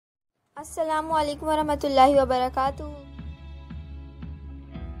अस्सलामुअलैकुम वरहमतुल्लाहि वबरकातुहू।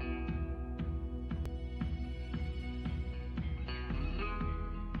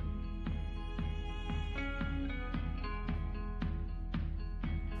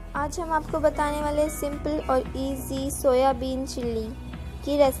 आज हम आपको बताने वाले सिंपल और इजी सोयाबीन चिल्ली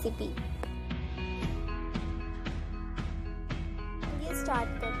की रेसिपी। ये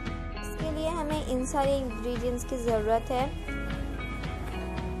स्टार्ट कर। इसके लिए हमें इन सारे इंग्रेडिएंट्स की ज़रूरत है।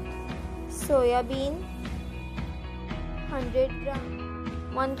 Soybean 100 gram,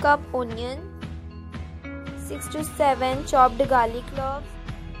 1 cup onion, 6 to 7 chopped garlic cloves,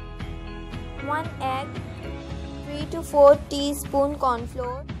 1 egg, 3 to 4 teaspoon corn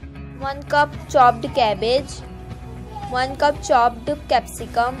flour, 1 cup chopped cabbage, 1 cup chopped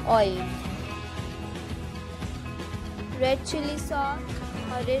capsicum oil, red chili sauce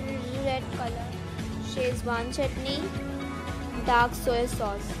or red color, Szechuan chutney, dark soy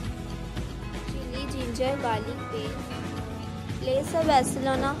sauce, chili, ginger, garlic paste. Place a vessel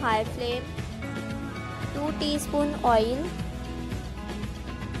on a high flame. 2 teaspoon oil.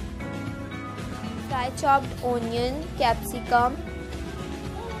 Fry chopped onion, capsicum,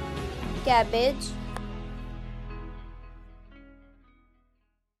 cabbage.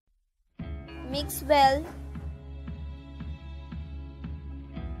 Mix well.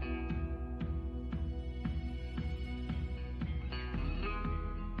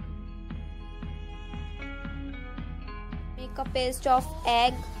 Make a paste of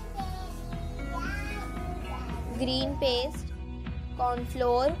egg, green paste, corn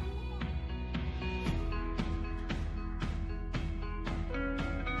flour,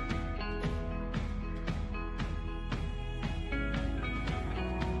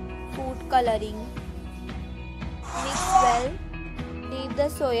 food coloring. Mix well. Leave the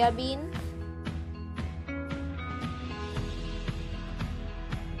soyabean.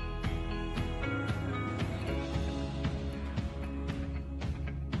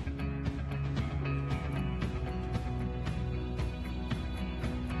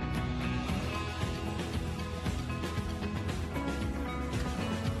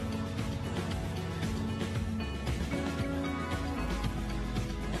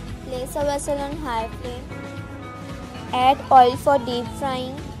 Place a vessel on high flame. Add oil for deep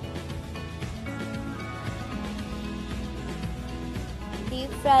frying.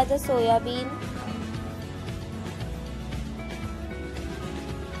 Deep fry the soyabean.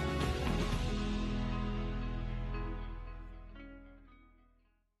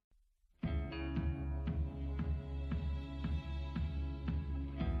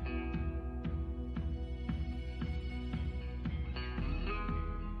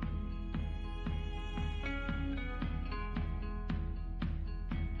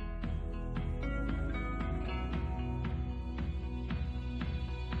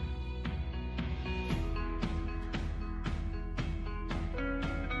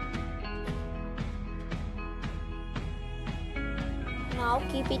 Now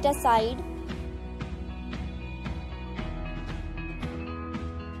keep it aside.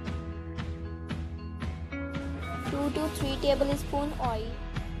 Two to 3 tablespoon oil.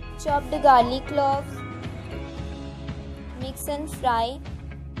 Chopped garlic cloves. Mix and fry.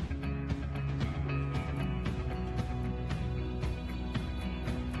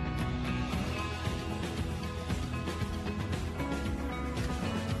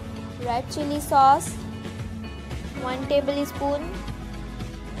 Red chili sauce 1 tablespoon.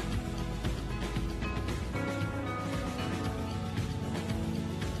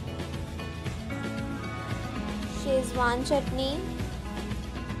 Szechuan chutney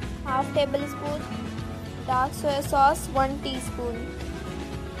 ½ tablespoon. Dark soy sauce 1 teaspoon.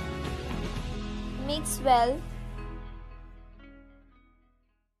 Mix well.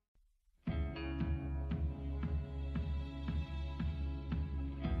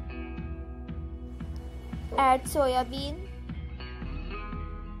 Add soyabean.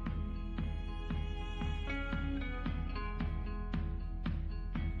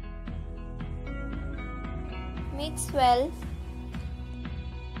 Mix well.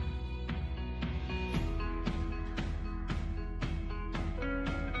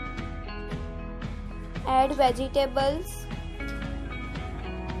 Add vegetables.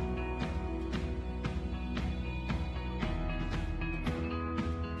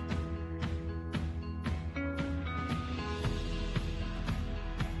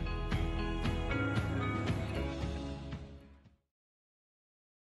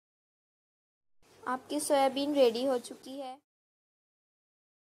 आपकी soybean ready हो चुकी है।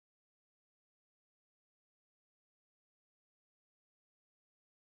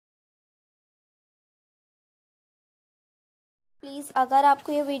 Please अगर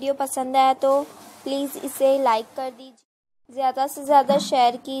आपको ये video पसंद आया तो प्लीज़ इसे लाइक कर दीजिए, ज़्यादा से ज़्यादा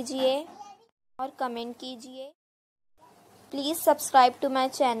शेयर कीजिए और कमेंट कीजिए। Please subscribe to my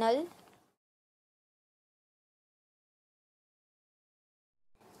channel.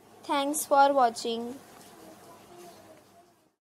 Thanks for watching.